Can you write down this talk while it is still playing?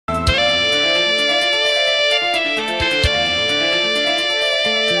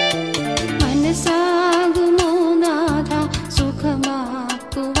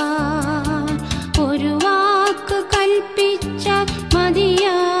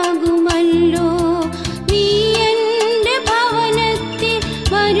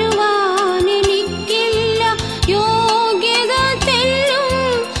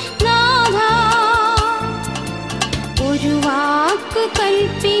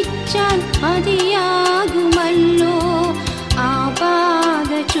ക്ഷമിച്ചാൽ മതിയാകുമല്ലോ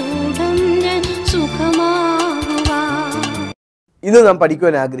ആപാദചൂഡം ഞാൻ സുഖമാകുവാൻ. ഇന്ന് നാം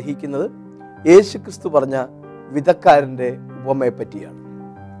പഠിക്കുവാൻ ആഗ്രഹിക്കുന്നത് യേശുക്രിസ്തു പറഞ്ഞ വിധക്കാരൻ്റെ ഉപമയെ പറ്റിയാണ്.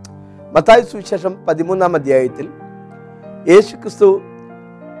 മത്തായി സുവിശേഷം 13-ാം അധ്യായത്തിൽ യേശുക്രിസ്തു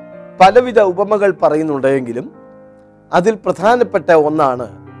പലവിധ ഉപമകൾ പറയുന്നുണ്ടെങ്കിലും അതിൽ പ്രധാനപ്പെട്ട ഒന്നാണ്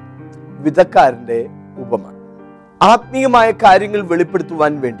വിധക്കാരൻ്റെ ഉപമ. ആത്മീയമായ കാര്യങ്ങൾ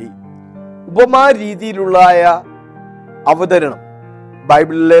വെളിപ്പെടുത്തുവാൻ വേണ്ടി ഉപമാ രീതിയിലുള്ള അവതരണം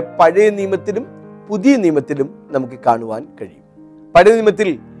ബൈബിളിലെ പഴയ നിയമത്തിലും പുതിയ നിയമത്തിലും നമുക്ക് കാണുവാൻ കഴിയും. പഴയ നിയമത്തിൽ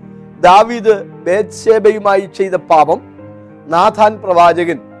ദാവീദ് ബേത്ശേബയുമായി ചെയ്ത പാപം നാഥാൻ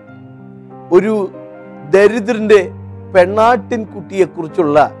പ്രവാചകൻ ഒരു ദരിദ്രന്റെ പെണ്ണാട്ടിൻ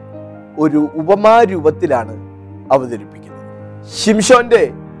കുട്ടിയെക്കുറിച്ചുള്ള ഒരു ഉപമാരൂപത്തിലാണ് അവതരിപ്പിക്കുന്നത്. ശിംശോന്റെ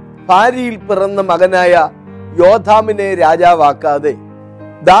ഭാര്യയിൽ പിറന്ന മകനായ യോഥാമിനെ രാജാവാക്കാതെ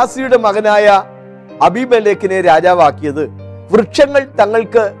ദാസിയുടെ മകനായ അബീമേലെക്കിനെ രാജാവാക്കിയത് വൃക്ഷങ്ങൾ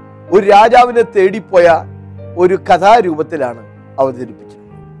തങ്ങൾക്ക് ഒരു രാജാവിനെ തേടിപ്പോയ ഒരു കഥാരൂപത്തിലാണ് അവതരിപ്പിച്ചത്.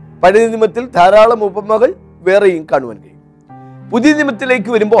 പഴയ നിയമത്തിൽ ധാരാളം ഉപമകൾ വേറെയും കാണുവാൻ കഴിയും. പുതിയ നിയമത്തിലേക്ക്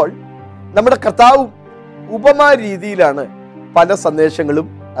വരുമ്പോൾ നമ്മുടെ കർത്താവും ഉപമാ രീതിയിലാണ് പല സന്ദേശങ്ങളും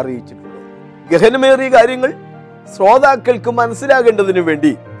അറിയിച്ചിട്ടുള്ളത്. ഗഹനമേറിയ കാര്യങ്ങൾ ശ്രോതാക്കൾക്ക് മനസ്സിലാകേണ്ടതിനു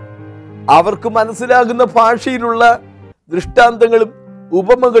വേണ്ടി അവർക്ക് മനസ്സിലാകുന്ന ഭാഷയിലുള്ള ദൃഷ്ടാന്തങ്ങളും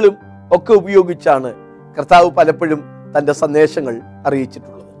ഉപമകളും ഒക്കെ ഉപയോഗിച്ചാണ് കർത്താവ് പലപ്പോഴും തൻ്റെ സന്ദേശങ്ങൾ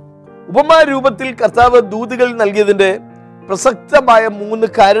അറിയിച്ചിട്ടുള്ളത്. ഉപമാ രൂപത്തിൽ കർത്താവ് ദൂതുകൾ നൽകിയതിൻ്റെ പ്രസക്തമായ 3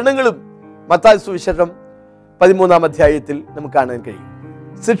 കാരണങ്ങളും മത്തായി സുവിശേഷം 13-ാം അധ്യായത്തിൽ നമുക്ക് കാണാൻ കഴിയും.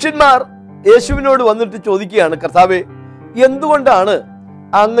 ശിഷ്യന്മാർ യേശുവിനോട് വന്നിട്ട് ചോദിക്കുകയാണ്, കർത്താവേ, എന്തുകൊണ്ടാണ്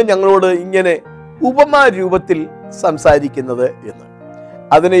അങ്ങ് ഞങ്ങളോട് ഇങ്ങനെ ഉപമാ രൂപത്തിൽ സംസാരിക്കുന്നത് എന്ന്.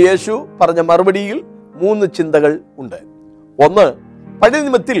 അതിന് യേശു പറഞ്ഞ മറുപടിയിൽ 3 ചിന്തകൾ ഉണ്ട്. ഒന്ന്, പഴയ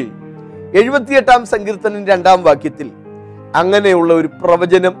നിയമത്തിൽ 78-ാം സങ്കീർത്തനം 2-ാം വാക്യത്തിൽ അങ്ങനെയുള്ള ഒരു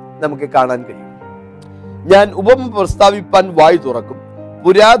പ്രവചനം നമുക്ക് കാണാൻ കഴിയും. ഞാൻ ഉപമ പ്രസ്താവിപ്പാൻ വായ് തുറക്കും,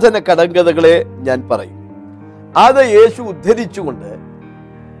 പുരാതന കടങ്കഥകളെ ഞാൻ പറയും. അത് യേശു ഉദ്ധരിച്ചുകൊണ്ട്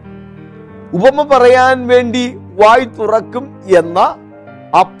ഉപമ പറയാൻ വേണ്ടി വായ് തുറക്കും എന്ന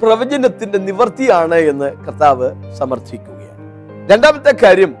ആ പ്രവചനത്തിന്റെ നിവർത്തിയാണ് എന്ന് കർത്താവ് സമർത്ഥിക്കുകയാണ്. രണ്ടാമത്തെ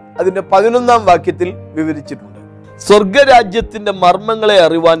കാര്യം അതിന്റെ 11-ാം വാക്യത്തിൽ വിവരിച്ചിട്ടുണ്ട്. സ്വർഗരാജ്യത്തിന്റെ മർമ്മങ്ങളെ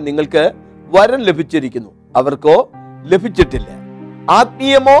അറിവാൻ നിങ്ങൾക്ക് വരം ലഭിച്ചിരിക്കുന്നു, അവർക്കോ ലഭിച്ചിട്ടില്ല.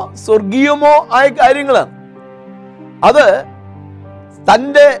 ആത്മീയമോ സ്വർഗീയമോ ആയ കാര്യങ്ങളാണ്. അത്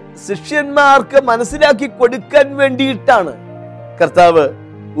തൻ്റെ ശിഷ്യന്മാർക്ക് മനസ്സിലാക്കി കൊടുക്കാൻ വേണ്ടിയിട്ടാണ് കർത്താവ്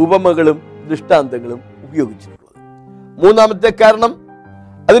ഉപമകളും ദൃഷ്ടാന്തങ്ങളും ഉപയോഗിച്ചിട്ടുള്ളത്. മൂന്നാമത്തെ കാരണം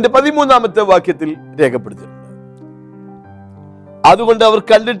അതിന്റെ 13-ാമത്തെ വാക്യത്തിൽ രേഖപ്പെടുത്തിയിട്ടുണ്ട്. അതുകൊണ്ട് അവർ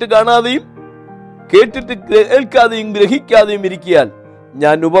കണ്ടിട്ട് കാണാതെയും കേട്ടിട്ട് കേൾക്കാതെയും ഗ്രഹിക്കാതെയും ഇരിക്കാൻ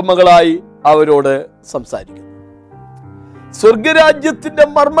ഞാൻ ഉപമകളായി അവരോട് സംസാരിക്കുന്നു. സ്വർഗരാജ്യത്തിന്റെ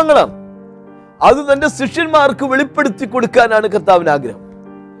മർമ്മങ്ങളാണ്. അത് തന്റെ ശിഷ്യന്മാർക്ക് വെളിപ്പെടുത്തി കൊടുക്കാനാണ് കർത്താവിന് ആഗ്രഹം.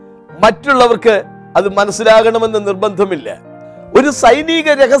 മറ്റുള്ളവർക്ക് അത് മനസ്സിലാകണമെന്ന് നിർബന്ധമില്ല. ഒരു സൈനിക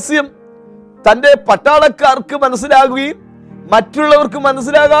രഹസ്യം തന്റെ പട്ടാളക്കാർക്ക് മനസ്സിലാകുകയും മറ്റുള്ളവർക്ക്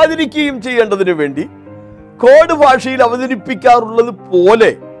മനസ്സിലാകാതിരിക്കുകയും ചെയ്യേണ്ടതിനു വേണ്ടി കോഡ് ഭാഷയിൽ അവതരിപ്പിക്കാറുള്ളത്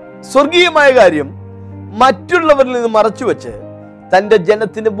പോലെ സ്വർഗീയമായ കാര്യം മറ്റുള്ളവരിൽ നിന്ന് മറച്ചുവെച്ച് തൻ്റെ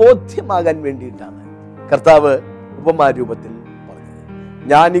ജനത്തിന് ബോധ്യമാകാൻ വേണ്ടിയിട്ടാണ് കർത്താവ് ഉപമാരൂപത്തിൽ പറഞ്ഞത്.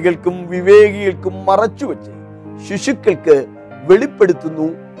 ജ്ഞാനികൾക്കും വിവേകികൾക്കും മറച്ചുവെച്ച് ശിശുക്കൾക്ക് വെളിപ്പെടുത്തുന്നു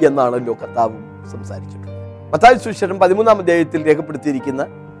എന്നാണല്ലോ കർത്താവും സംസാരിച്ചിട്ടുള്ളത്. മത്തായി സുവിശേഷം 13-ാം അധ്യായത്തിൽ രേഖപ്പെടുത്തിയിരിക്കുന്ന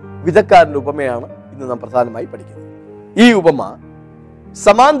വിധക്കാരൻ്റെ ഉപമയാണ് ഇന്ന് നാം പ്രധാനമായി പഠിക്കുന്നത്. ഈ ഉപമ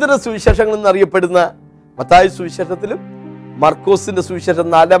സമാന്തര സുവിശേഷങ്ങൾ എന്നറിയപ്പെടുന്ന മത്തായി സുവിശേഷത്തിലും മർക്കോസിന്റെ സുവിശേഷം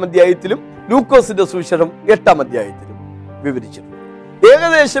 4-ാം അധ്യായത്തിലും ലൂക്കോസിന്റെ സുവിശേഷം 8-ാം അധ്യായത്തിലും വിവരിച്ചിട്ടുണ്ട്.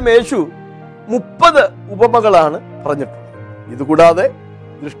 ഏകദേശം യേശു 30 ഉപമകളാണ് പറഞ്ഞിട്ടുള്ളത്. ഇതുകൂടാതെ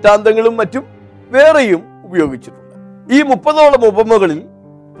ദൃഷ്ടാന്തങ്ങളും മറ്റും വേറെയും ഉപയോഗിച്ചിട്ടുണ്ട്. ഈ 30ഓളം ഉപമകളിൽ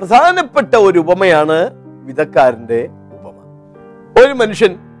പ്രധാനപ്പെട്ട ഒരു ഉപമയാണ് വിധക്കാരന്റെ ഉപമ. ഒരു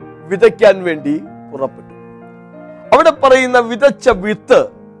മനുഷ്യൻ വിതയ്ക്കാൻ വേണ്ടി പുറപ്പെട്ടു. അവിടെ പറയുന്ന വിതച്ച വിത്ത്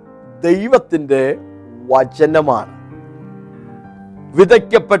ദൈവത്തിന്റെ വചനമാണ്.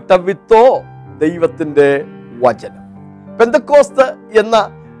 വിതയ്ക്കപ്പെട്ട വിത്തോ ദൈവത്തിന്റെ വചനം. പെന്തക്കോസ്ത് എന്ന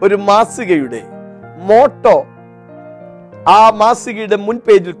ഒരു മാസികയുടെ മോട്ടോ ആ മാസികയുടെ മുൻ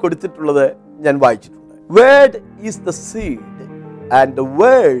പേജിൽ കൊടുത്തിട്ടുള്ളത് ഞാൻ വായിച്ചിട്ടുണ്ട്. Word is the seed and the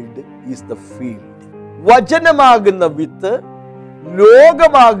world is the field. വചനമാകുന്ന വിത്ത്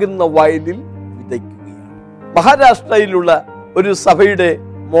ലോകമാകുന്ന വയലിൽ വിതയ്ക്കുകയാണ്. മഹാരാഷ്ട്രയിലുള്ള ഒരു സഭയുടെ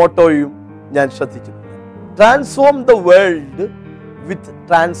മോട്ടോയും ഞാൻ ശ്രദ്ധിച്ചിട്ടുണ്ട്. Transform the world with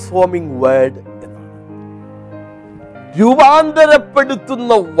transforming word എന്നാണ്.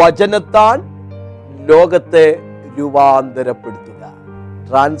 രൂപാന്തരപ്പെടുത്തുന്ന വചനത്താൽ ലോകത്തെ രൂപാന്തരപ്പെടുത്തുക.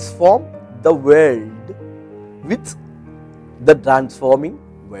 Transform the world with the transforming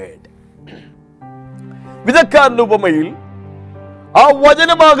word. വിതക്കാരന്റെ ഉപമയിൽ ആ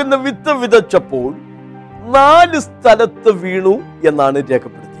വചനമാകുന്ന വിത്ത് വിതച്ചപ്പോൾ 4 സ്ഥലത്ത് വീണു എന്നാണ്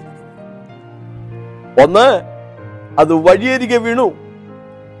രേഖപ്പെടുത്തിയിരിക്കുന്നത്. 1, അത് വഴിയരികെ വീണു.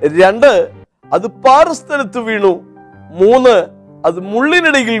 2, അത് പാറസ്ഥലത്ത് വീണു. 3, അത്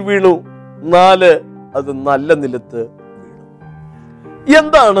മുള്ളിനിടയിൽ വീണു. 4, അത് നല്ല നിലത്ത് വീണു.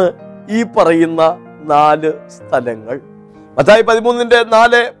 എന്താണ് ഈ പറയുന്ന 4 സ്ഥലങ്ങൾ? മത്തായി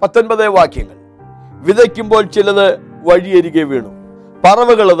 13:4-19 വാക്യങ്ങൾ. വിതയ്ക്കുമ്പോൾ ചിലത് വഴിയരികെ വീണു,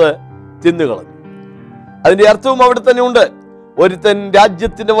 പറവകൾ അത് തിന്നുകളഞ്ഞു. അതിന്റെ അർത്ഥവും അവിടെ തന്നെ ഉണ്ട്. ഒരുത്തൻ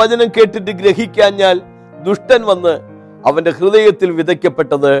രാജ്യത്തിന്റെ വചനം കേട്ടിട്ട് ഗ്രഹിക്കാഞ്ഞാൽ ദുഷ്ടൻ വന്ന് അവന്റെ ഹൃദയത്തിൽ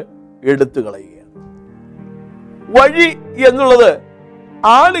വിതയ്ക്കപ്പെട്ടത് എടുത്തു കളയുകയാണ്. വഴി എന്നുള്ളത്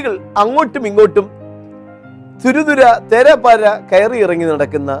ആളുകൾ അങ്ങോട്ടും ഇങ്ങോട്ടും തുരുതുര തേരാപ്പാര കയറി ഇറങ്ങി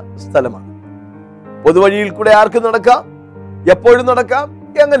നടക്കുന്ന സ്ഥലമാണ്. പൊതുവഴിയിൽ കൂടെ ആർക്കും നടക്കാം, എപ്പോഴും നടക്കാം,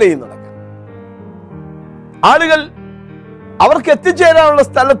 എങ്ങനെയും നടക്കാം. ആളുകൾ അവർക്ക് എത്തിച്ചേരാനുള്ള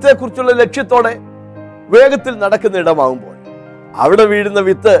സ്ഥലത്തെ കുറിച്ചുള്ള ലക്ഷ്യത്തോടെ വേഗത്തിൽ നടക്കുന്ന ഇടമാകുമ്പോൾ അവിടെ വീഴുന്ന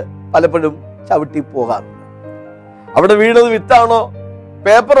വിത്ത് പലപ്പോഴും ചവിട്ടി പോകാറുണ്ട്. അവിടെ വീണത് വിത്താണോ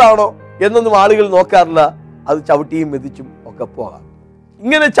പേപ്പറാണോ എന്നൊന്നും ആളുകൾ നോക്കാറില്ല. അത് ചവിട്ടിയും മെതിച്ചും ഒക്കെ പോകാം.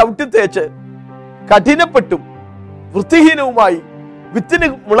 ഇങ്ങനെ ചവിട്ടി തേച്ച് കഠിനപ്പെട്ടും വൃത്തിഹീനവുമായി വിത്തിന്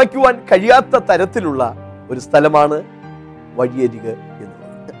മുളയ്ക്കുവാൻ കഴിയാത്ത തരത്തിലുള്ള ഒരു സ്ഥലമാണ് വഴിയരിക്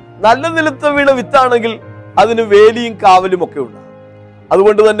എന്നുള്ളത്. നല്ല നിലത്ത് വീണ വിത്താണെങ്കിൽ അതിന് വേലിയും കാവലും ഒക്കെ ഉണ്ട്.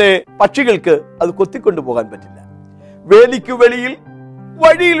 അതുകൊണ്ട് തന്നെ പക്ഷികൾക്ക് അത് കൊത്തിക്കൊണ്ടു പോകാൻ പറ്റില്ല. വേലിക്ക് വെളിയിൽ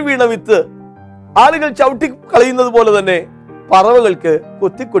വഴിയിൽ വീണ വിത്ത് ആളുകൾ ചവിട്ടി കളയുന്നത് പോലെ തന്നെ പറവകൾക്ക്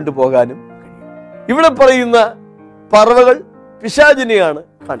കൊത്തിക്കൊണ്ടു പോകാനും കഴിയും. ഇവിടെ പറയുന്ന പറവകൾ പിശാചിനെയാണ്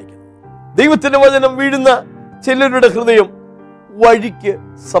കാണിക്കുന്നത്. ദൈവത്തിന്റെ വചനം വീഴുന്ന ചിലരുടെ ഹൃദയം വഴിക്ക്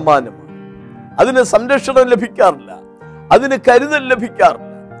സമാനമാണ്. അതിന് സംരക്ഷണം ലഭിക്കാറില്ല, അതിന് കരുതൽ ലഭിക്കാറില്ല.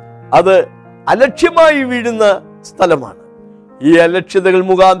 അത് അലക്ഷ്യമായി വീഴുന്ന സ്ഥലമാണ്. ഈ അലക്ഷ്യതകൾ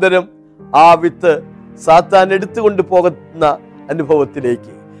മുഖാന്തരം ആ വിത്ത് സാത്താൻ എടുത്തുകൊണ്ട് പോകുന്ന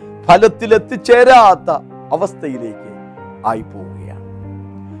അനുഭവത്തിലേക്ക്, ഫലത്തിലെത്തിച്ചേരാത്ത അവസ്ഥയിലേക്ക് ആയി പോവുകയാണ്.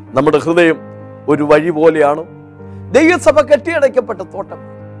 നമ്മുടെ ഹൃദയം ഒരു വഴി പോലെയാണോ? ദൈവസഭ കെട്ടിയടയ്ക്കപ്പെട്ട തോട്ടം.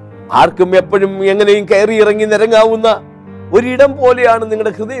 ആർക്കും എപ്പോഴും എങ്ങനെയും കയറി ഇറങ്ങി നിരങ്ങാവുന്ന ഒരിടം പോലെയാണ്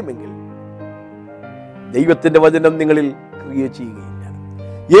നിങ്ങളുടെ ഹൃദയമെങ്കിൽ ദൈവത്തിന്റെ വചനം നിങ്ങളിൽ ക്രിയ ചെയ്യുകയില്ല.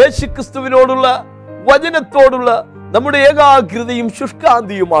 യേശു ക്രിസ്തുവിനോടുള്ള വചനത്തോടുള്ള നമ്മുടെ ഏകാഗ്രതയും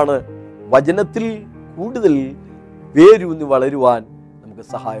ശുഷ്കാന്തിയുമാണ് വചനത്തിൽ കൂടുതൽ വേരൂന്നി വളരുവാൻ നമുക്ക്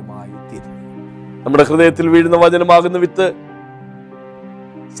സഹായമായി തീരുന്നു. നമ്മുടെ ഹൃദയത്തിൽ വീഴുന്ന വചനമാകുന്ന വിത്ത്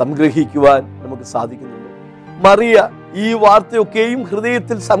സംഗ്രഹിക്കുവാൻ നമുക്ക് സാധിക്കുന്നുണ്ട്. മറിയ ഈ വാർത്തയൊക്കെയും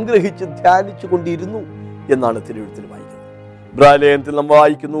ഹൃദയത്തിൽ സംഗ്രഹിച്ച് ധ്യാനിച്ചു കൊണ്ടിരുന്നു എന്നാണ് തിരുവെഴുത്തിൽ വായിക്കുന്നത്. ഇബ്രാഹിലേഖനത്തിൽ നമ്മൾ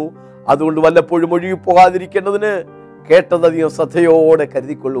വായിക്കുന്നു, അതുകൊണ്ട് വല്ലപ്പോഴും ഒഴുകി പോകാതിരിക്കേണ്ടതിന് കേട്ടതധികം ശ്രദ്ധയോടെ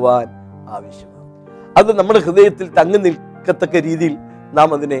കരുതിക്കൊള്ളുവാൻ ആവശ്യമാണ്. അത് നമ്മുടെ ഹൃദയത്തിൽ തങ്ങി നിൽക്കത്തക്ക രീതിയിൽ നാം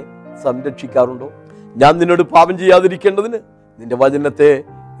അതിനെ സംരക്ഷിക്കാറുണ്ടോ? ഞാൻ നിന്നോട് പാപം ചെയ്യാതിരിക്കേണ്ടതിന് നിന്റെ വചനത്തെ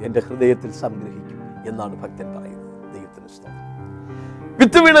എൻ്റെ ഹൃദയത്തിൽ സംഗ്രഹിക്കും എന്നാണ് ഭക്തൻ പറയുന്നത്. ദൈവത്തിന് സ്തോത്രം.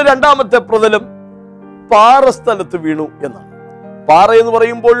 വിത്ത് വീണ രണ്ടാമത്തെ പ്രതലം പാറസ്ഥലത്ത് വീണു എന്നാണ്. പാറ എന്ന്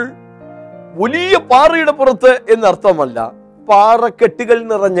പറയുമ്പോൾ വലിയ പാറയുടെ പുറത്ത് എന്നർത്ഥമല്ല, പാറക്കെട്ടുകൾ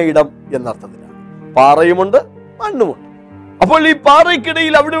നിറഞ്ഞ ഇടം എന്നർത്ഥത്തിലാണ്. പാറയുമുണ്ട്, മണ്ണുമുണ്ട്. അപ്പോൾ ഈ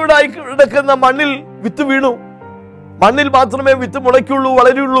പാറയ്ക്കിടയിൽ അവിടെ ഇവിടെ ആയി കിടക്കുന്ന മണ്ണിൽ വിത്ത് വീണു. മണ്ണിൽ മാത്രമേ വിത്ത് മുളയ്ക്കുള്ളൂ,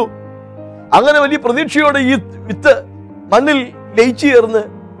 വളരുള്ളൂ. അങ്ങനെ വലിയ പ്രതീക്ഷയോടെ ഈ വിത്ത് മണ്ണിൽ ലയിച്ചു ചേർന്ന്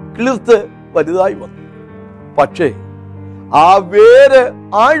കിളിർത്ത് വലുതായി വന്നു. പക്ഷേ ആ വേര്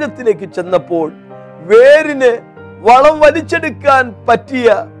ആഴത്തിലേക്ക് ചെന്നപ്പോൾ വേരിന് വളം വലിച്ചെടുക്കാൻ പറ്റിയ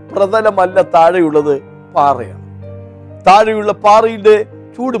പ്രതലമല്ല താഴെയുള്ളത്, പാറയാണ്. താഴെയുള്ള പാറയുടെ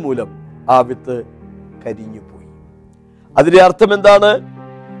ചൂട് മൂലം ആ വിത്ത് കരിഞ്ഞു പോയി. അതിന്റെ അർത്ഥം എന്താണ്?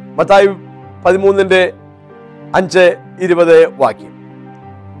 മത്തായി 13:5-20 വാക്യം.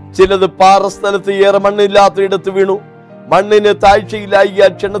 ചിലത് പാറസ്ഥലത്ത് ഏറെ മണ്ണില്ലാത്ത ഇടത്ത് വീണു. മണ്ണിന്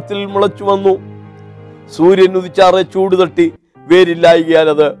താഴ്ചയിലായിയാൽ ക്ഷണത്തിൽ മുളച്ചു വന്നു. സൂര്യൻ ഉദിച്ചാറെ ചൂട് തട്ടി വേരില്ലായിയാൽ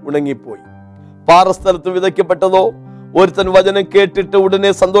അത് ഉണങ്ങിപ്പോയി. പാറസ്ഥലത്ത് വിതയ്ക്കപ്പെട്ടതോ ഒരുത്തൻ വചനം കേട്ടിട്ട്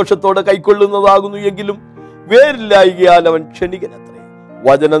ഉടനെ സന്തോഷത്തോടെ കൈക്കൊള്ളുന്നതാകുന്നു. എങ്കിലും വേരില്ലായികയാൽ അവൻ ക്ഷണികനത്രേ.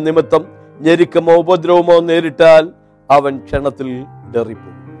 വചന നിമിത്തം ഞെരുക്കമോ ഉപദ്രവമോ നേരിട്ടാൽ അവൻ ക്ഷണത്തിൽ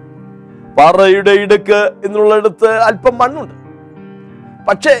ഡെറിപ്പോകും. പാറയുടെ ഇടുക്ക് എന്നുള്ളിടത്ത് അല്പം മണ്ണുണ്ട്,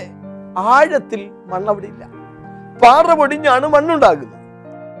 പക്ഷേ ആഴത്തിൽ മണ്ണവിടെ ഇല്ല. പാറ പൊടിഞ്ഞാണ് മണ്ണുണ്ടാകുന്നത്.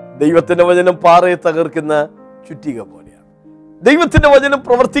 ദൈവത്തിന്റെ വചനം പാറയെ തകർക്കുന്ന ചുറ്റിക പോലെയാണ്. ദൈവത്തിന്റെ വചനം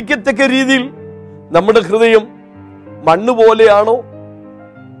പ്രവർത്തിക്കത്തക്ക രീതിയിൽ നമ്മുടെ ഹൃദയം മണ്ണ് പോലെയാണോ,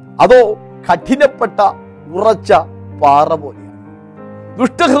 അതോ കഠിനപ്പെട്ട ഉറച്ച പാറ പോലെയാണ്?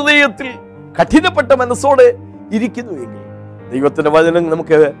 ദുഷ്ടഹൃദയത്തിൽ കഠിനപ്പെട്ട മനസ്സോടെ ഇരിക്കുന്നുവെങ്കിൽ ദൈവത്തിന്റെ വചനം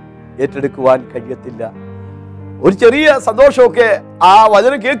നമുക്ക് ഏറ്റെടുക്കുവാൻ കഴിയത്തില്ല. ഒരു ചെറിയ സന്തോഷമൊക്കെ ആ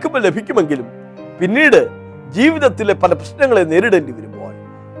വചനം കേൾക്കുമ്പോൾ ലഭിക്കുമെങ്കിലും പിന്നീട് ജീവിതത്തിലെ പല പ്രശ്നങ്ങളെ നേരിടേണ്ടി വരുമ്പോൾ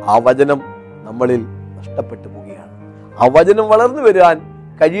ആ വചനം നമ്മളിൽ നഷ്ടപ്പെട്ടു പോവുകയാണ്. ആ വചനം വളർന്നു വരാൻ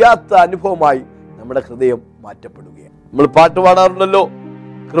കഴിയാത്ത അനുഭവമായി നമ്മുടെ ഹൃദയം മാറ്റപ്പെടുകയാണ്. നമ്മൾ പാട്ട് പാടാറുണ്ടല്ലോ,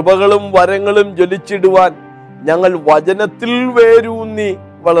 കൃപകളും വരങ്ങളും ജ്വലിച്ചിടുവാൻ ഞങ്ങൾ വചനത്തിൽ വേരൂന്നി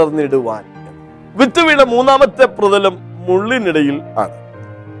വളർന്നിടുവാൻ. വിത്ത് വീണ മൂന്നാമത്തെ പ്രതലം മുള്ളിനിടയിൽ ആണ്.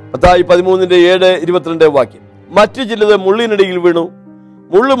 മത്തായി 13:7-22 മറ്റു ചിലത് മുള്ളിനിടയിൽ വീണു,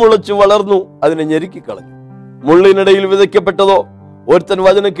 മുള്ളു മുളച്ചു വളർന്നു, അതിനെ ഞെരുക്കിക്കളഞ്ഞു. മുള്ളിനിടയിൽ വിതയ്ക്കപ്പെട്ടതോ, ഒരുത്തൻ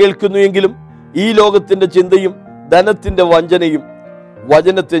വചനം കേൾക്കുന്നു എങ്കിലും ഈ ലോകത്തിന്റെ ചിന്തയും ധനത്തിന്റെ വഞ്ചനയും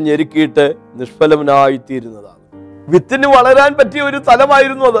വചനത്തെ ഞെരുക്കിയിട്ട് നിഷ്ഫലനായി തീരുന്നതാണ്. വിത്തിന് വളരാൻ പറ്റിയ ഒരു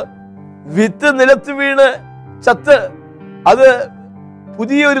തലമായിരുന്നു അത്. വിത്ത് നിലത്ത് വീണ് ചത്ത് അത്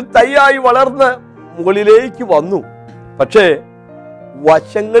പുതിയൊരു തൈയായി വളർന്ന് മുകളിലേക്ക് വന്നു. പക്ഷേ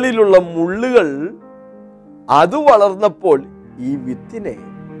വശങ്ങളിലുള്ള മുള്ളുകൾ അത് വളർന്നപ്പോൾ ഈ വിത്തിനെ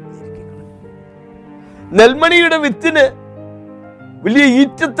നെൽമണിയുടെ വിത്തിന് വലിയ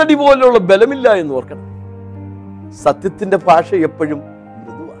ഈറ്റത്തടി പോലുള്ള ബലമില്ല എന്ന് ഓർക്കണം. സത്യത്തിന്റെ ഭാഷ എപ്പോഴും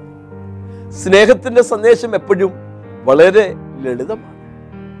മൃദുവാണ്. സ്നേഹത്തിന്റെ സന്ദേശം എപ്പോഴും വളരെ ലളിതമാണ്.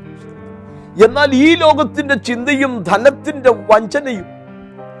 എന്നാൽ ഈ ലോകത്തിന്റെ ചിന്തയും ധനത്തിന്റെ വഞ്ചനയും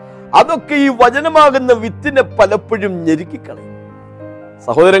അതൊക്കെ ഈ വചനമാകുന്ന വിത്തിനെ പലപ്പോഴും ഞെരുക്കിക്കളയും.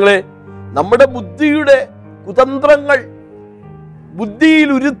 സഹോദരങ്ങളെ, നമ്മുടെ ബുദ്ധിയുടെ കുതന്ത്രങ്ങൾ, ബുദ്ധിയിൽ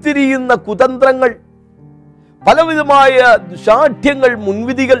ഉരുത്തിരിയുന്ന കുതന്ത്രങ്ങൾ, പലവിധമായ ദുശാഠ്യങ്ങൾ,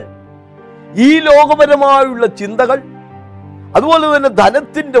 മുൻവിധികൾ, ഈ ലോകപരമായുള്ള ചിന്തകൾ, അതുപോലെ തന്നെ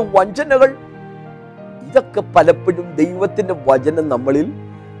ധനത്തിന്റെ വഞ്ചനകൾ, ഇതൊക്കെ പലപ്പോഴും ദൈവത്തിന്റെ വചനം നമ്മളിൽ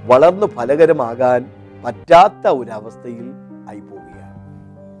വളർന്ന് ഫലകരമാകാൻ പറ്റാത്ത ഒരവസ്ഥയിൽ ആയി പോവുകയാണ്.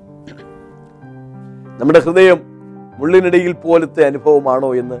 നമ്മുടെ ഹൃദയം മുള്ളിനിടയിൽ പോലത്തെ അനുഭവമാണോ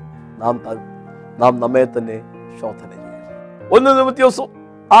എന്ന് നാം നമ്മെ തന്നെ ശോധന ചെയ്യണം. 1 തിമോഥെയോസ്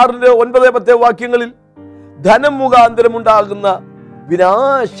 6:9-10 ധനം മുഖാന്തരമുണ്ടാകുന്ന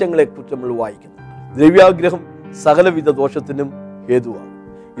വിനാശങ്ങളെ കുറിച്ച് നമ്മൾ വായിക്കുന്നു. ദ്രവ്യാഗ്രഹം സകലവിധ ദോഷത്തിനും ഹേതുവാണ്.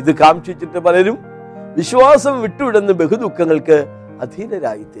 ഇത് കാക്ഷിച്ചിട്ട് പലരും വിശ്വാസം വിട്ടുവിടുന്ന ബഹുദുഃഖങ്ങൾക്ക്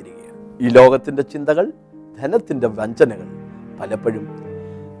അധീനരായി തീരുകയാണ്. ഈ ലോകത്തിന്റെ ചിന്തകൾ, ധനത്തിന്റെ വഞ്ചനകൾ പലപ്പോഴും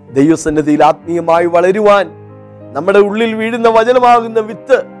ദൈവസന്നിധിയിൽ ആത്മീയമായി വളരുവാൻ, നമ്മുടെ ഉള്ളിൽ വീഴുന്ന വചനമാകുന്ന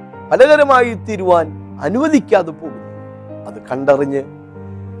വിത്ത് ഫലകരമായി തീരുവാൻ അനുവദിക്കാതെ പോകുന്നു. അത് കണ്ടറിഞ്ഞ്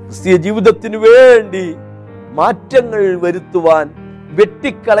ക്രിസ്തീയ ജീവിതത്തിനു വേണ്ടി മാറ്റങ്ങൾ വരുത്തുവാൻ,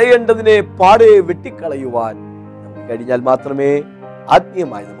 വെട്ടിക്കളയേണ്ടതിനെ പാടെ വെട്ടിക്കളയുവാൻ നമുക്ക് കഴിഞ്ഞാൽ മാത്രമേ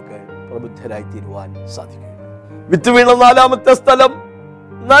ആത്മീയമായി നമുക്ക് പ്രബുദ്ധരായി തീരുവാൻ സാധിക്കൂ. വിത്ത് വീണ 4-ാമത്തെ സ്ഥലം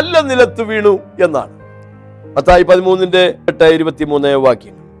നല്ല നിലത്ത് വീണു എന്നാണ്. മത്തായി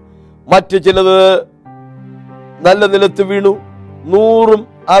 13:8-23 മറ്റു ചിലത് നല്ല നിലത്ത് വീണു, 100,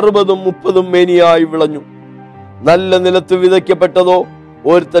 60, 30 മേനിയായി വിളഞ്ഞു. നല്ല നിലത്ത് വിതയ്ക്കപ്പെട്ടതോ,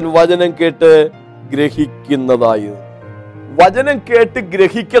 ഒരുത്തൻ വചനം കേട്ട് ഗ്രഹിക്കുന്നതായി. വചനം കേട്ട്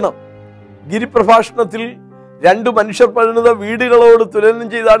ഗ്രഹിക്കണം. ഗിരിപ്രഭാഷണത്തിൽ 2 മനുഷ്യർ പണിത വീടുകളോട് തുലനം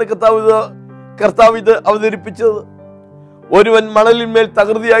ചെയ്താണ് കർത്താവ് ഇത് അവതരിപ്പിച്ചത്. ഒരുവൻ മണലിന്മേൽ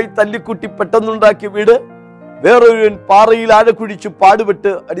തകൃതിയായി തല്ലിക്കുട്ടി പെട്ടെന്നുണ്ടാക്കിയ വീട്, വേറൊരുവൻ പാറയിൽ ആഴക്കുഴിച്ചു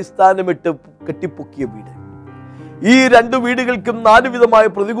പാടുപെട്ട് അടിസ്ഥാനമിട്ട് കെട്ടിപ്പൊക്കിയ വീട്. ഈ 2 വീടുകൾക്കും 4 വിധമായ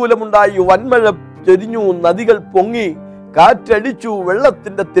പ്രതികൂലമുണ്ടായി. വൻമഴ ചൊരിഞ്ഞു, നദികൾ പൊങ്ങി, കാറ്റടിച്ചു,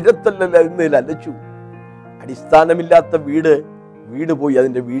 വെള്ളത്തിന്റെ തിരത്തല്ലിൽ അലച്ചു. അടിസ്ഥാനമില്ലാത്ത വീട് പോയി.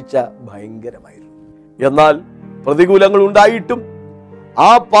 അതിന്റെ വീഴ്ച ഭയങ്കരമായിരുന്നു. എന്നാൽ പ്രതികൂലങ്ങൾ ഉണ്ടായിട്ടും ആ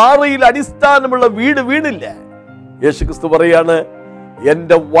പാറയിൽ അടിസ്ഥാനമുള്ള വീട് വീണില്ല. യേശുക്രിസ്തു പറയാണ്,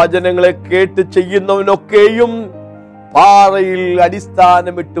 എന്റെ വചനങ്ങളെ കേട്ട് ചെയ്യുന്നവനൊക്കെയും പാറയിൽ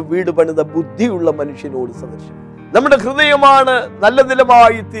അടിസ്ഥാനമിട്ട് വീട് പണിത ബുദ്ധിയുള്ള മനുഷ്യനോട് സദൃശം. നമ്മുടെ ഹൃദയമാണ് നല്ല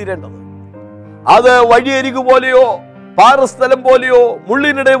നിലമായി തീരേണ്ടത്. അത് വഴിയരികു പോലെയോ പാറസ്ഥലം പോലെയോ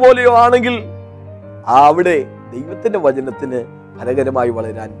മുള്ളിനിട പോലെയോ ആണെങ്കിൽ അവിടെ ദൈവത്തിന്റെ വചനത്തിന് ഫലകരമായി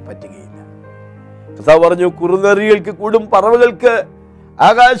വളരാൻ പറ്റുകയില്ല. കർത്താവ് പറഞ്ഞു, കുറുനറികൾക്ക് കൂടും, പറവകൾക്ക്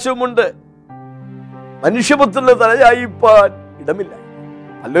ആകാശമുണ്ട്, മനുഷ്യപുത്രന്റെ തലയായിപ്പാൻ ഇടമില്ല.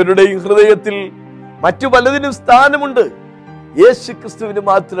 പലരുടെയും ഹൃദയത്തിൽ മറ്റു പലതിനും സ്ഥാനമുണ്ട്, യേശുക്രിസ്തുവിന്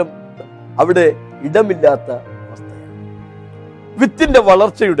മാത്രം അവിടെ ഇടമില്ലാത്ത അവസ്ഥയാണ്. വിത്തിന്റെ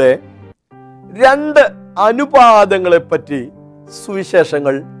വളർച്ചയുടെ 2 അനുപാതങ്ങളെ പറ്റി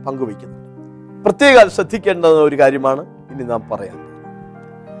സുവിശേഷങ്ങൾ പങ്കുവയ്ക്കുന്നു. പ്രത്യേകം ശ്രദ്ധിക്കേണ്ട ഒരു കാര്യമാണ് ഇനി നാം പറയാൻ.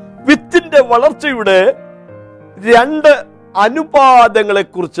 വിത്തിന്റെ വളർച്ചയുടെ 2 അനുപാതങ്ങളെ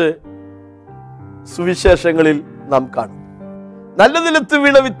കുറിച്ച് സുവിശേഷങ്ങളിൽ നാം കാണും. നല്ല നിലത്ത്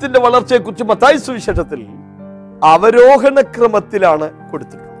വീണ വിത്തിന്റെ വളർച്ചയെക്കുറിച്ച് മത്തായി സുവിശേഷത്തിൽ അവരോഹണ ക്രമത്തിലാണ്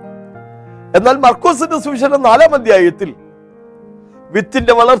കൊടുത്തിട്ടുള്ളത്. എന്നാൽ മർക്കോസിന്റെ സുവിശേഷം 4-ാം അധ്യായത്തിൽ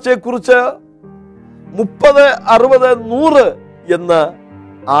വിത്തിന്റെ വളർച്ചയെക്കുറിച്ച് 30, 60, 100 എന്ന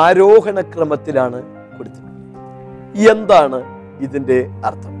ആരോഹണ ക്രമത്തിലാണ് കൊടുത്തിട്ടുള്ളത്. എന്താണ് ഇതിന്റെ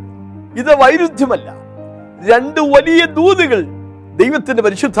അർത്ഥം? ഇത് വൈരുദ്ധ്യമല്ല. 2 വലിയ ദൂതുകൾ ദൈവത്തിന്റെ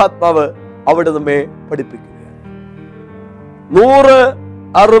പരിശുദ്ധാത്മാവ് അവിടെ നമ്മെ പഠിപ്പിക്കുകയാണ്. 100,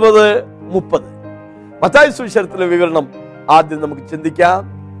 60, 30. മത്തായി സുവിശേഷത്തിലെ വിവരണം ആദ്യം നമുക്ക് ചിന്തിക്കാം.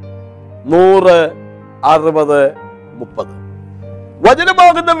 100, 60, 30.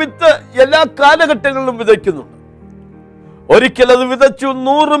 വചനമാകുന്ന വിത്ത് എല്ലാ കാലഘട്ടങ്ങളിലും വിതയ്ക്കുന്നുണ്ട്. ഒരിക്കൽ അത് വിതച്ചു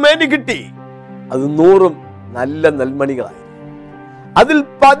 100 മേനി കിട്ടി. അത് 100 നല്ല നെൽമണികളായിരുന്നു. അതിൽ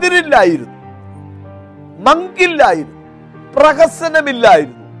പതിരില്ലായിരുന്നു, മങ്കില്ലായിരുന്നു,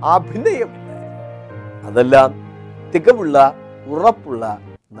 പ്രഹസനമില്ലായിരുന്നു, അഭിനയമില്ലായിരുന്നു. അതെല്ലാം തികവുള്ള, ഉറപ്പുള്ള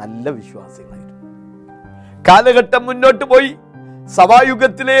നല്ല വിശ്വാസികളായിരുന്നു. കാലഘട്ടം മുന്നോട്ട് പോയി.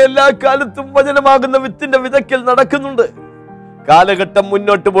 സഭായുഗത്തിലെ എല്ലാ കാലത്തും വചനമാകുന്ന വിത്തിന്റെ വിതയ്ക്കൽ നടക്കുന്നുണ്ട്. കാലഘട്ടം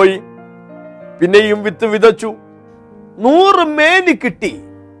മുന്നോട്ട് പോയി. പിന്നെയും വിത്ത് വിതച്ചു. 100 മേനി കിട്ടി.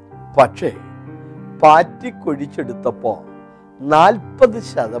 പക്ഷേ പാറ്റിക്കൊഴിച്ചെടുത്തപ്പോ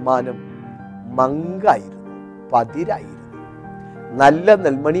 40% മങ്കായിരുന്നു, പതിരായിരുന്നു, നല്ല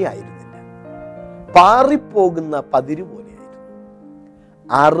നെൽമണിയായിരുന്നില്ല, പാറിപ്പോകുന്ന പതിര് പോലെയായിരുന്നു.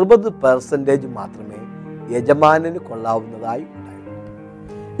 60% മാത്രമേ യജമാനന് കൊള്ളാവുന്നതായി ഉണ്ടായിരുന്നു.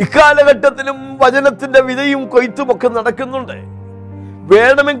 ഇക്കാലഘട്ടത്തിലും വചനത്തിന്റെ വിതയും കൊയ്ത്തുമൊക്കെ നടക്കുന്നുണ്ട്.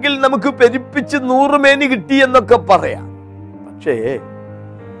 വേണമെങ്കിൽ നമുക്ക് പെരുപ്പിച്ച് 100 മേനി കിട്ടി എന്നൊക്കെ പറയാം. പക്ഷേ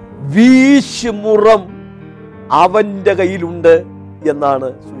വീശുമുറം അവന്റെ കയ്യിലുണ്ട് എന്നാണ്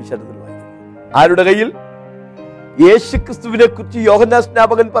സുവിശേഷത്തിൽ വായിക്കുന്നത്. ആരുടെ കയ്യിൽ? യേശുക്രിസ്തുവിനെ കുറിച്ച് യോഹന്നാൻ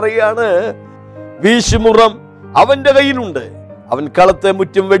സ്നാപകൻ പറയുകയാണ്, വീശുമുറം അവന്റെ കയ്യിലുണ്ട്. അവൻ കളത്തെ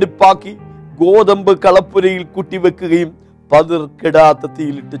മുറ്റും വെടിപ്പാക്കി ഗോതമ്പ് കളപ്പുരയിൽ കുട്ടിവെക്കുകയും പതിർ കെടാത്ത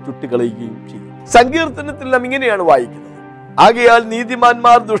തീയിലിട്ട് ചുട്ടുകളയുകയും ചെയ്യും. സങ്കീർത്തനത്തിൽ നാം ഇങ്ങനെയാണ് വായിക്കുന്നത്, ആകയാൽ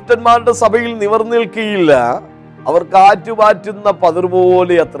നീതിമാന്മാർ ദുഷ്ടന്മാരുടെ സഭയിൽ നിവർന്നു നിൽക്കുകയില്ല, അവർ കാറ്റുപാറ്റുന്ന പതിർ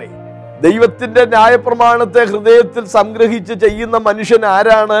പോലെ അത്രേ. ദൈവത്തിന്റെ ന്യായപ്രമാണത്തെ ഹൃദയത്തിൽ സംഗ്രഹിച്ച് ചെയ്യുന്ന മനുഷ്യൻ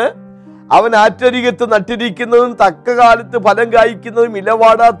ആരാണ്? അവൻ ആറ്റരികത്ത് നട്ടിരിക്കുന്നതും തക്ക കാലത്ത് ഫലം കായ്ക്കുന്നതും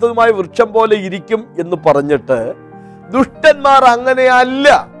ഇലവാടാത്തതുമായ വൃക്ഷം പോലെ ഇരിക്കും എന്ന് പറഞ്ഞിട്ട് ദുഷ്ടന്മാർ അങ്ങനെയല്ല.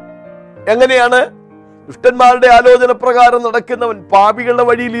 എങ്ങനെയാണ്? ദുഷ്ടന്മാരുടെ ആലോചന പ്രകാരം നടക്കുന്നവൻ, പാപികളുടെ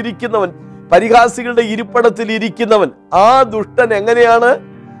വഴിയിൽ ഇരിക്കുന്നവൻ, പരിഹാസികളുടെ ഇരിപ്പിടത്തിൽ ഇരിക്കുന്നവൻ, ആ ദുഷ്ടൻ എങ്ങനെയാണ്?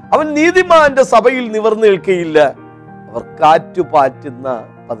 അവൻ നീതിമാന്റെ സഭയിൽ നിവർന്നു നിൽക്കുകയില്ല, അവർ കാറ്റുപാറ്റുന്ന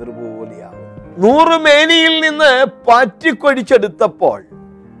പതിർ പോലെയാവും. 100 മേനിയിൽ നിന്ന് പാറ്റിക്കൊഴിച്ചെടുത്തപ്പോൾ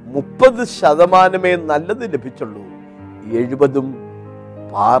 30% നല്ലത് ലഭിച്ചുള്ളൂ, 70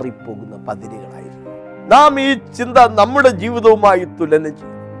 പാറിപ്പോകുന്ന പതിരുകളായിരുന്നു. നാം ഈ ചിന്ത നമ്മുടെ ജീവിതവുമായി തുലനം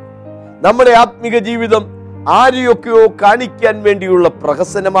ചെയ്യും. നമ്മുടെ ആത്മീക ജീവിതം ആരെയൊക്കെയോ കാണിക്കാൻ വേണ്ടിയുള്ള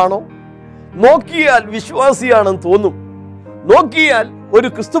പ്രഹസനമാണോ? നോക്കിയാൽ വിശ്വാസിയാണെന്ന് തോന്നും, നോക്കിയാൽ ഒരു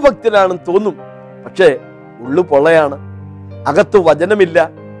ക്രിസ്തുഭക്തനാണെന്ന് തോന്നും. പക്ഷേ ഉള്ളു പൊള്ളയാണ്, അകത്ത് വചനമില്ല.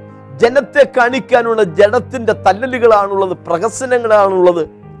 ജനത്തെ കാണിക്കാനുള്ള ജഡത്തിന്റെ തല്ലലുകളാണുള്ളത്, പ്രഹസനങ്ങളാണുള്ളത്,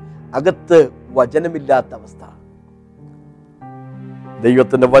 അകത്ത് വചനമില്ലാത്ത അവസ്ഥ.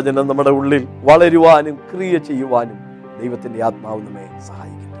 ദൈവത്തിന്റെ വചനം നമ്മുടെ ഉള്ളിൽ വളരുവാനും ക്രിയ ചെയ്യുവാനും ദൈവത്തിന്റെ ആത്മാവ് നമ്മെ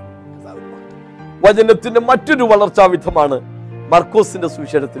സഹായിക്കട്ടെ. വചനത്തിന്റെ മറ്റൊരു വളർച്ചാ വിധമാണ് മർക്കോസിന്റെ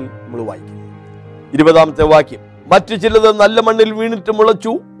സുവിശേഷത്തിൽ നമ്മൾ വായിക്കുന്നത്. 20-ാമത്തെ വാക്യം, മറ്റു ചിലത് നല്ല മണ്ണിൽ വീണിട്ട്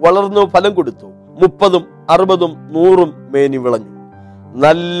മുളച്ചു, വളർന്നു ഫലം കൊടുത്തു, 30, 60, 100 മേനി വിളഞ്ഞു.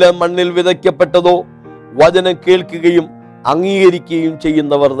 നല്ല മണ്ണിൽ വിതയ്ക്കപ്പെട്ടതോ വചനം കേൾക്കുകയും അംഗീകരിക്കുകയും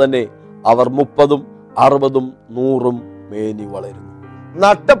ചെയ്യുന്നവർ തന്നെ, അവർ 30, 60, 100 മേനി വളരുന്നു.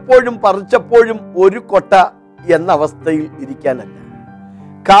 നട്ടപ്പോഴും പറിച്ചപ്പോഴും ഒരു കൊട്ട എന്ന അവസ്ഥയിൽ ഇരിക്കാനല്ല.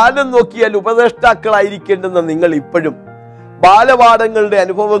 കാലം നോക്കിയാൽ ഉപദേഷ്ടാക്കളായിരിക്കേണ്ടുന്ന നിങ്ങൾ ഇപ്പോഴും ബാലപാഠങ്ങളുടെ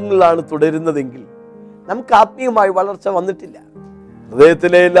അനുഭവങ്ങളിലാണ് തുടരുന്നതെങ്കിൽ നമുക്ക് ആത്മീയമായി വളർച്ച വന്നിട്ടില്ല.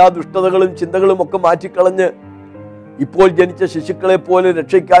 ഹൃദയത്തിലെ എല്ലാ ദുഷ്ടതകളും ചിന്തകളും ഒക്കെ മാറ്റിക്കളഞ്ഞ് ഇപ്പോൾ ജനിച്ച ശിശുക്കളെ പോലെ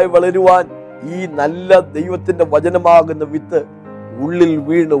രക്ഷയ്ക്കായി വളരുവാൻ ഈ നല്ല ദൈവത്തിന്റെ വചനമാകുന്ന വിത്ത് ഉള്ളിൽ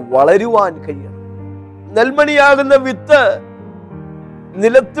വീണ് വളരുവാൻ കഴിയണം. നെൽമണിയാകുന്ന വിത്ത്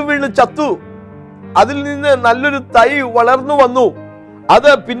നിലത്ത് വീണ് ചത്തു, അതിൽ നിന്ന് നല്ലൊരു തൈ വളർന്നു വന്നു.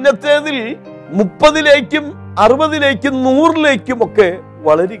 അത് പിന്നത്തേതിൽ 30-ലേക്കും 60-ലേക്കും 100-ലേക്കും ഒക്കെ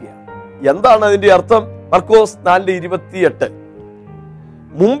വളരുകയാണ്. എന്താണ് അതിന്റെ അർത്ഥം? മർക്കോസ് 4:28,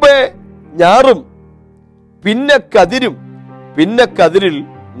 മുമ്പേ ഞാറും പിന്നെ കതിരും പിന്നെ കതിരിൽ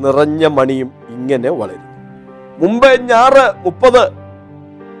നിറഞ്ഞ മണിയും ഇങ്ങനെ വളരും. മുമ്പേ ഞാറ് 30,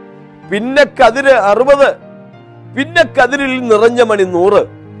 പിന്നെ കതിര് 60, പിന്നെ കതിരിൽ നിറഞ്ഞ മണി 100.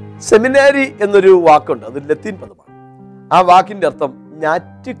 സെമിനാരി എന്നൊരു വാക്കുണ്ട്, അത് ലത്തീൻ പദമാണ്. ആ വാക്കിന്റെ അർത്ഥം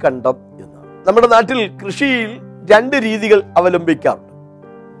ഞാറ്റുകണ്ടം എന്നാണ്. നമ്മുടെ നാട്ടിൽ കൃഷിയിൽ 2 രീതികൾ അവലംബിക്കാറുണ്ട്.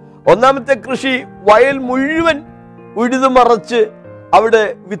 ഒന്നാമത്തെ കൃഷി വയൽ മുഴുവൻ ഉഴുതുമറച്ച് അവിടെ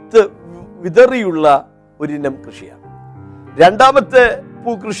വിത്ത് വിതറിയുള്ള ഒരിനം കൃഷിയാണ്. രണ്ടാമത്തെ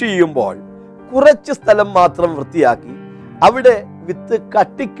കൃഷി ചെയ്യുമ്പോൾ കുറച്ച് സ്ഥലം മാത്രം വൃത്തിയാക്കി അവിടെ വിത്ത്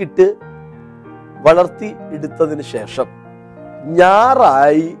കട്ടിക്കിട്ട് വളർത്തി എടുത്തതിന് ശേഷം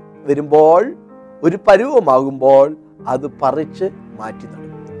ഞാറായി വരുമ്പോൾ ഒരു പരുവമാകുമ്പോൾ അത് പറിച്ച് മാറ്റി നടും.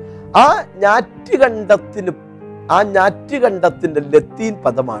 ആ ഞാറ്റുകണ്ടത്തിന്റെ ലത്തീൻ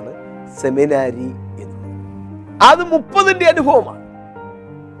പദമാണ് സെമിനാരി എന്നുള്ളത്. അത് 30ന്റെ അനുഭവമാണ്.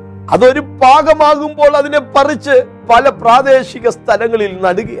 അതൊരു പാകമാകുമ്പോൾ അതിനെ പറിച്ച് പല പ്രാദേശിക സ്ഥലങ്ങളിൽ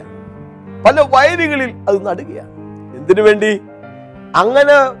നടുകയാണ്, പല വയലുകളിൽ അത് നടുകയാണ്. എന്തിനു വേണ്ടി?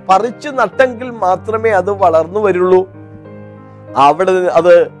 അങ്ങനെ പറിച്ച് നട്ടെങ്കിൽ മാത്രമേ അത് വളർന്നു വരുള്ളൂ. അവിടെ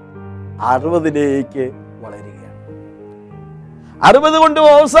അത് 60ലേക്ക് വളരുകയാണ്. 60 കൊണ്ട്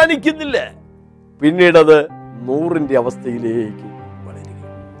അവസാനിക്കുന്നില്ല, പിന്നീട് അത് 100ന്റെ അവസ്ഥയിലേക്ക്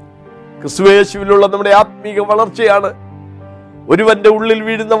വളരുകയാണ്. ക്രിസ്തുയേശുവിലുള്ള നമ്മുടെ ആത്മീക വളർച്ചയാണ് ഒരുവന്റെ ഉള്ളിൽ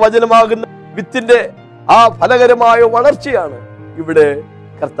വീഴുന്ന വചനമാകുന്ന വിത്തിന്റെ ആ ഫലകരമായ വളർച്ചയാണ് ഇവിടെ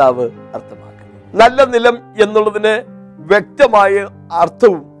കർത്താവ് അർത്ഥമാക്കുന്നത്. നല്ല നിലം എന്നുള്ളതിന് വ്യക്തമായ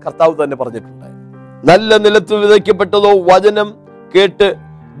അർത്ഥവും കർത്താവ് തന്നെ പറഞ്ഞിട്ടുണ്ട്. നല്ല നിലത്ത് വിതയ്ക്കപ്പെട്ടതോ വചനം കേട്ട്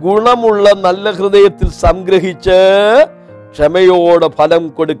ഗുണമുള്ള നല്ല ഹൃദയത്തിൽ സംഗ്രഹിച്ച് ക്ഷമയോടെ ഫലം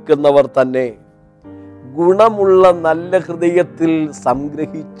കൊടുക്കുന്നവർ തന്നെ. ഗുണമുള്ള നല്ല ഹൃദയത്തിൽ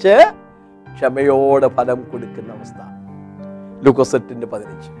സംഗ്രഹിച്ച് ക്ഷമയോടെ ഫലം കൊടുക്കുന്ന അവസ്ഥ. ലൂക്കോസ്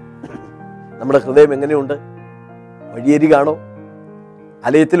 8:15. നമ്മുടെ ഹൃദയം എങ്ങനെയുണ്ട്? വഴിയരികാണോ?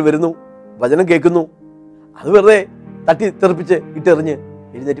 ആലയത്തിൽ വരുന്നു, വചനം കേൾക്കുന്നു, അത് വെറുതെ തട്ടി തെറിപ്പിച്ച് ഇട്ടെറിഞ്ഞ്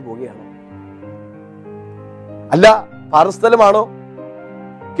എഴുന്നേറ്റ് പോവുകയാണോ? അല്ല, പാറസ്ഥലമാണോ?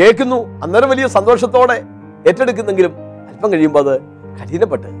 കേൾക്കുന്നു, അന്നേരം വലിയ സന്തോഷത്തോടെ ഏറ്റെടുക്കുന്നെങ്കിലും അല്പം കഴിയുമ്പോൾ അത്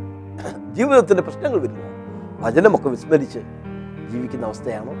കഠിനപ്പെട്ട് ജീവിതത്തിന്റെ പ്രശ്നങ്ങൾ വരുന്നു, വചനമൊക്കെ വിസ്മരിച്ച് ജീവിക്കുന്ന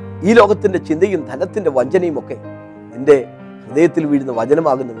അവസ്ഥയാണോ? ഈ ലോകത്തിന്റെ ചിന്തയും ധനത്തിന്റെ വഞ്ചനയും ഒക്കെ നിന്റെ ഹൃദയത്തിൽ വീഴുന്ന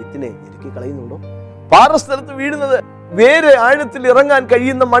വചനമാകുന്ന വിത്തിനെ ഞെരുക്കി കളയുന്നുണ്ടോ? പാറസ്ഥലത്ത് വീഴുന്നത് വേറെ ആഴത്തിൽ ഇറങ്ങാൻ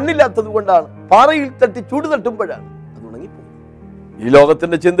കഴിയുന്ന മണ്ണില്ലാത്തത് കൊണ്ടാണ്. പാറയിൽ തട്ടി ചൂട് തട്ടുമ്പോഴാണ് അത് ഉണങ്ങിപ്പോകും. ഈ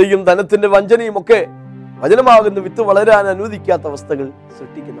ലോകത്തിന്റെ ചിന്തയും ധനത്തിന്റെ വഞ്ചനയും ഒക്കെ വചനമാകുന്ന വിത്ത് വളരാൻ അനുവദിക്കാത്ത അവസ്ഥകൾ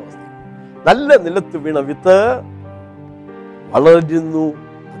സൃഷ്ടിക്കുന്ന അവസ്ഥ. നല്ല നിലത്ത് വീണ വിത്ത് വളരുന്നു,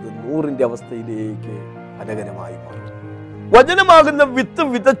 അത് 100ന്റെ അവസ്ഥയിലേക്ക് ഫലകരമായി മാറും. വചനമാകുന്ന വിത്ത്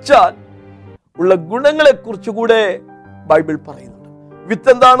വിതച്ചാൽ ഉള്ള ഗുണങ്ങളെ കുറിച്ചുകൂടെ ബൈബിൾ പറയുന്നുണ്ട്. വിത്ത്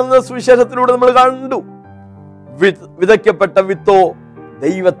എന്താണെന്ന് സുവിശേഷത്തിലൂടെ നമ്മൾ കണ്ടു. വിതയ്ക്കപ്പെട്ട വിത്തോ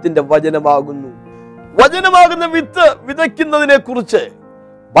ദൈവത്തിന്റെ വചനമാകുന്നു. വചനമാകുന്ന വിത്ത് വിതയ്ക്കുന്നതിനെ കുറിച്ച്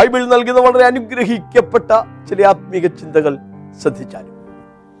ബൈബിൾ നൽകുന്ന വളരെ അനുഗ്രഹിക്കപ്പെട്ട ചില ആത്മീക ചിന്തകൾ ശ്രദ്ധിച്ചാലും.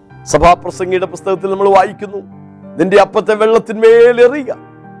 സഭാപ്രസംഗിയുടെ പുസ്തകത്തിൽ നമ്മൾ വായിക്കുന്നു, നിന്റെ അപ്പത്തെ വെള്ളത്തിന്മേൽ എറിയുക,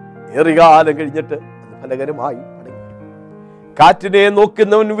 ഏറികാലം കഴിഞ്ഞിട്ട് അത് ഫലകരമായി മടങ്ങി. കാറ്റിനെ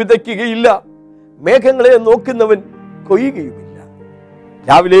നോക്കുന്നവൻ വിതയ്ക്കുകയില്ല, മേഘങ്ങളെ നോക്കുന്നവൻ കൊയ്യുകയുമില്ല.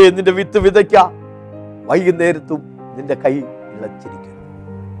 രാവിലെ നിന്റെ വിത്ത് വിതയ്ക്ക, വൈകുന്നേരത്തും നിന്റെ കൈ ഇളച്ചിരിക്കുന്നു.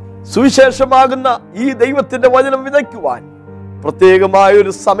 സുവിശേഷമാകുന്ന ഈ ദൈവത്തിന്റെ വചനം വിതയ്ക്കുവാൻ പ്രത്യേകമായ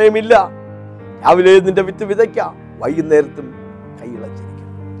ഒരു സമയമില്ല. രാവിലെ നിന്റെ വിത്ത് വിതയ്ക്ക, വൈകുന്നേരത്തും കൈ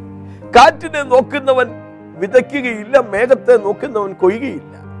ഇളച്ചിരിക്കുന്നു. കാറ്റിനെ നോക്കുന്നവൻ വിതയ്ക്കുകയില്ല, മേഘത്തെ നോക്കുന്നവൻ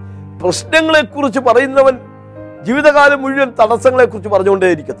കൊയ്യുകയില്ല. പ്രശ്നങ്ങളെ കുറിച്ച് പറയുന്നവൻ ജീവിതകാലം മുഴുവൻ തടസ്സങ്ങളെ കുറിച്ച്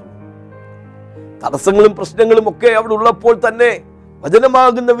പറഞ്ഞുകൊണ്ടേയിരിക്കുന്നു. തടസ്സങ്ങളും പ്രശ്നങ്ങളും ഒക്കെ അവിടെ ഉള്ളപ്പോൾ തന്നെ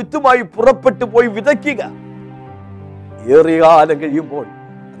വചനമാകുന്ന വിത്തുമായി പുറപ്പെട്ടു പോയി വിതയ്ക്കുക. ഏറിയ കാലം കഴിയുമ്പോൾ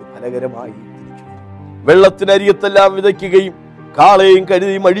അത് ഫലകരമായി തിരിച്ചു വരും. വെള്ളത്തിനരികത്തെല്ലാം വിതയ്ക്കുകയും കാളയും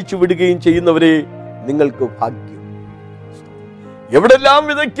കരുതിയും അഴിച്ചു വിടുകയും ചെയ്യുന്നവരെ നിങ്ങൾക്ക് ഭാഗ്യം. എവിടെല്ലാം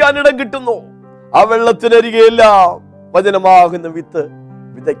വിതയ്ക്കാൻ ഇടം കിട്ടുന്നു ആ വെള്ളത്തിനരികെയെല്ലാം വചനമാകുന്ന വിത്ത്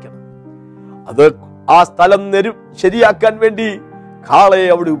വിതയ്ക്കണം. അത് ആ സ്ഥലം ശരിയാക്കാൻ വേണ്ടി കാളയെ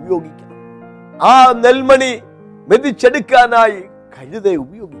അവിടെ ഉപയോഗിക്കണം. ആ നെൽമണി മെതിച്ചെടുക്കാനായി കഴുതയെ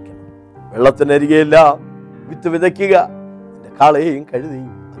ഉപയോഗിക്കണം. വെള്ളത്തിനരികെയെല്ലാം വിത്ത് വിതയ്ക്കുക, കാളയെയും കഴുതയും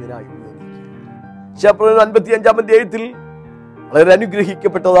അതിനായി ഉപയോഗിക്കുക. 55-ാം അധ്യായത്തിൽ വളരെ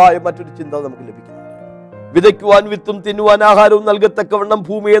അനുഗ്രഹിക്കപ്പെട്ടതായ മറ്റൊരു ചിന്ത നമുക്ക് ലഭിക്കുന്നു. വിതയ്ക്കുവാൻ വിത്തും തിന്നുവാൻ ആഹാരവും നൽകത്തക്കവണ്ണം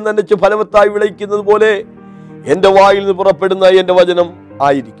ഭൂമിയെ നനച്ച് ഫലവത്തായി വിളയിക്കുന്നത് പോലെ എന്റെ വായിൽ നിന്ന് പുറപ്പെടുന്ന എന്റെ വചനം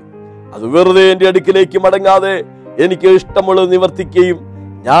ആയിരിക്കും. അത് വെറുതെ എന്റെ അടുക്കിലേക്ക് മടങ്ങാതെ എനിക്ക് ഇഷ്ടമുള്ളത് നിവർത്തിക്കുകയും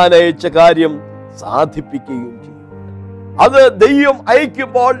ഞാൻ അയച്ച കാര്യം സാധിപ്പിക്കുകയും ചെയ്യും. അത് ദൈവം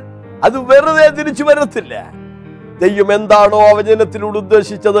അയക്കുമ്പോൾ അത് വെറുതെ തിരിച്ചു വരത്തില്ല. ദൈവം എന്താണോ ആ വചനത്തിലൂടെ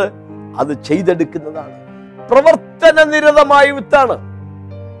ഉദ്ദേശിച്ചത് അത് ചെയ്തെടുക്കുന്നതാണ്. പ്രവർത്തന നിരതമായ വിത്താണ്.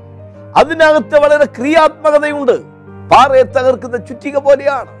 അതിനകത്ത് വളരെ ക്രിയാത്മകതയുണ്ട്. പാറയെ തകർക്കുന്ന ചുറ്റിക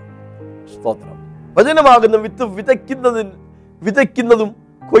പോലെയാണ്. സ്തോത്രം. വചനമാകുന്ന വിത്ത് വിതയ്ക്കുന്നതും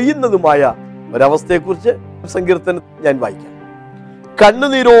കൊയ്യുന്നതുമായ ഒരവസ്ഥയെക്കുറിച്ച് സങ്കീർത്തനം ഞാൻ വായിക്കാം.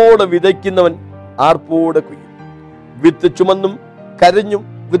 കണ്ണുനീരോടെ വിതയ്ക്കുന്നവൻ ആർപ്പോടെ കൊയ്യും. വിത്ത് ചുമന്നും കരഞ്ഞും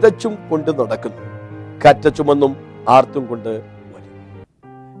വിതച്ചും കൊണ്ട് നടക്കുന്നു, കറ്റ ചുമന്നും ആർത്തും കൊണ്ട് വരും.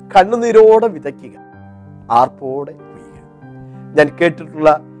 കണ്ണുനീരോടെ വിതയ്ക്കുക, ആർപ്പോടെ കൊയ്യുക. ഞാൻ കേട്ടിട്ടുള്ള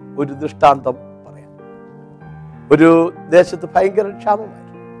ഒരു ദൃഷ്ടാന്തം പറയാം. ഒരു ദേശത്ത് ഭയങ്കര ക്ഷാമമായിരുന്നു.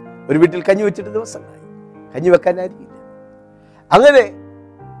 ഒരു വീട്ടിൽ കഞ്ഞി വെച്ചിട്ട് ദിവസങ്ങളായി, കഞ്ഞി വെക്കാനായിരിക്കില്ല. അങ്ങനെ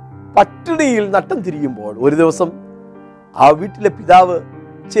പട്ടിണിയിൽ നട്ടം തിരിയുമ്പോൾ ഒരു ദിവസം ആ വീട്ടിലെ പിതാവ്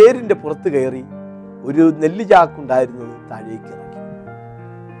ചേരിന്റെ പുറത്ത് കയറി ഒരു നെല്ലുചാക്കുണ്ടായിരുന്നത് താഴേക്ക് ഇറക്കി.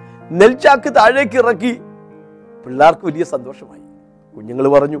 നെൽച്ചാക്ക് താഴേക്ക് ഇറക്കി. പിള്ളേർക്ക് വലിയ സന്തോഷമായി. കുഞ്ഞുങ്ങൾ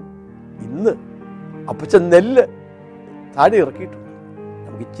പറഞ്ഞു, ഇന്ന് അപ്പച്ചൻ നെല്ല് താഴെ ഇറക്കിയിട്ടുണ്ട്,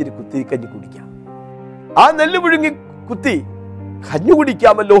 നമുക്ക് ഇച്ചിരി കുത്തി കഞ്ഞി കുടിക്കാം. ആ നെല്ല് പുഴുങ്ങി കുത്തി കഞ്ഞി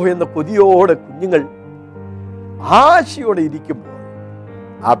കുടിക്കാമല്ലോ എന്ന കൊതിയോടെ കുഞ്ഞുങ്ങൾ ആശയോടെ ഇരിക്കുമ്പോൾ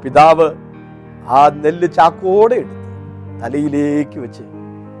ആ പിതാവ് ആ നെല്ല് ചാക്കോടെ എടുത്ത് തലയിലേക്ക് വെച്ച്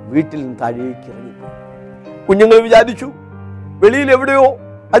വീട്ടിൽ നിന്ന് താഴേക്ക് ഇറങ്ങിപ്പോയി. കുഞ്ഞുങ്ങൾ വിചാരിച്ചു വെളിയിൽ എവിടെയോ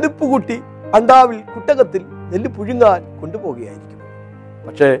അടുപ്പ് കൂട്ടി അണ്ടാവിൽ കുട്ടകത്തിൽ നെല്ല് പുഴുങ്ങാൻ കൊണ്ടുപോകുകയായിരിക്കും.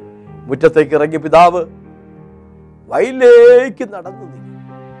 പക്ഷേ മുറ്റത്തേക്ക് ഇറങ്ങിയ പിതാവ് വയലിലേക്ക് നടന്നു നീങ്ങി.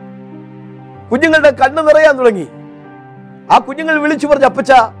 കുഞ്ഞുങ്ങളുടെ കണ്ണ് നിറയാൻ തുടങ്ങി. ആ കുഞ്ഞുങ്ങൾ വിളിച്ചു പറഞ്ഞു,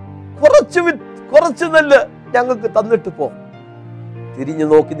 അപ്പച്ച കുറച്ച് നെല്ല് ഞങ്ങൾക്ക് തന്നിട്ട് പോ. തിരിഞ്ഞു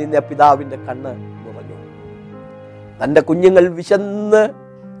നോക്കി നിന്ന പിതാവിന്റെ കണ്ണ് നിറഞ്ഞു. തന്റെ കുഞ്ഞുങ്ങൾ വിശന്ന്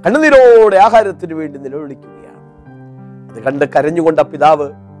കണ്ണുനീരോടെ ആഹാരത്തിന് വേണ്ടി നിലവിളിക്കുകയാണ്. അത് കണ്ട് കരഞ്ഞുകൊണ്ട് ആ പിതാവ്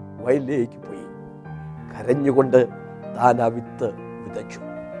വയലിലേക്ക് പോയി. കരഞ്ഞുകൊണ്ട് താൻ ആ വിത്ത് വിതച്ചു.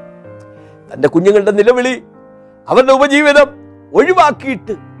 തന്റെ കുഞ്ഞുങ്ങളുടെ നിലവിളി, അവരുടെ ഉപജീവനം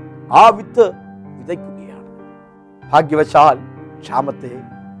ഒഴിവാക്കിയിട്ട് ആ വിത്ത് വിതയ്ക്കുകയാണ്. ഭാഗ്യവശാൽ ക്ഷാമത്തെ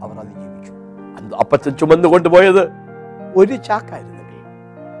അവർ അതിജീവിച്ചു. അപ്പച്ചൻ ചുമന്നു കൊണ്ടുപോയത് ഒരു ചാക്കായിരുന്നെങ്കിൽ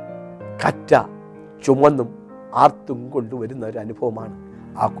കറ്റ ചുമന്നും ആർത്തും കൊണ്ടുവരുന്ന ഒരു അനുഭവമാണ്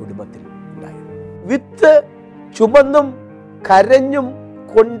ആ കുടുംബത്തിൽ ഉണ്ടായത്. വിത്ത് ചുമന്നും കരഞ്ഞും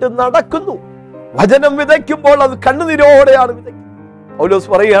കൊണ്ട് നടക്കുന്നു. വചനം വിതയ്ക്കുമ്പോൾ അത് കണ്ണുനീരോടെയാണ് വിതയ്ക്കുന്നത്. പൗലോസ്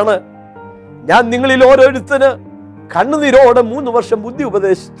പറയുകയാണ്, ഞാൻ നിങ്ങളിൽ ഓരോരുത്തന് കണ്ണുനീരോടെ 3 വർഷം ബുദ്ധി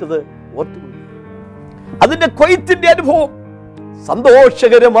ഉപദേശിച്ചത് ഓർത്തുകൊള്ളു. അതിന്റെ കൊയ്ത്തിന്റെ അനുഭവം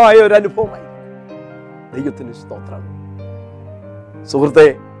സന്തോഷകരമായ ഒരു അനുഭവമായി. ദൈവത്തിന് സ്തോത്രം. സുഹൃത്തെ,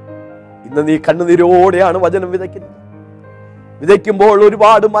 ഇന്ന് നീ കണ്ണുനീരോടെയാണ് വചനം വിതയ്ക്കുന്നത്. വിതയ്ക്കുമ്പോൾ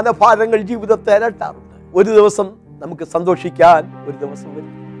ഒരുപാട് മനഭാരങ്ങൾ ജീവിതത്തെ അലട്ടാറുണ്ട്. ഒരു ദിവസം നമുക്ക് സന്തോഷിക്കാൻ ഒരു ദിവസം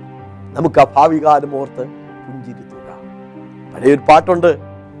വരും. നമുക്ക് ആ ഭാവി കാലം ഓർത്ത് പുഞ്ചിരിത്തുക. പഴയൊരു പാട്ടുണ്ട്,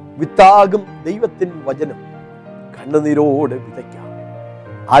 വിത്താകും ദൈവത്തിൻ വചനം കണ്ണുനീരോടെ വിതയ്ക്കാം,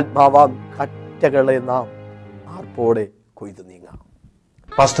 ആത്മാവാം കറ്റകളെ നാം ആർപ്പോടെ കൊയ്തു നീങ്ങാം.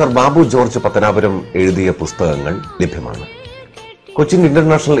 പാസ്റ്റർ ബാബു ജോർജ് പത്തനാപുരം എഴുതിയ പുസ്തകങ്ങൾ ലഭ്യമാണ്. കൊച്ചിൻ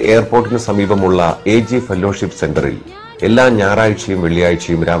ഇന്റർനാഷണൽ എയർപോർട്ടിന് സമീപമുള്ള AG ഫെലോഷിപ്പ് സെന്ററിൽ എല്ലാ ഞായറാഴ്ചയും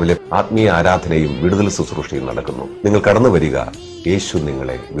വെള്ളിയാഴ്ചയും രാവിലെ ആത്മീയ ആരാധനയും വിടുതൽ ശുശ്രൂഷയും നടക്കുന്നു. നിങ്ങൾ കടന്നു വരിക, യേശു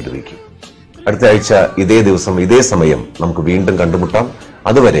നിങ്ങളെ വിടുവിക്കും. അടുത്ത ആഴ്ച ഇതേ ദിവസം ഇതേ സമയം നമുക്ക് വീണ്ടും കണ്ടുമുട്ടാം.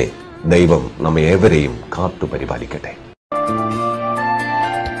 അതുവരെ ദൈവം നമ്മെ ഏവരെയും കാത്തു പരിപാലിക്കട്ടെ.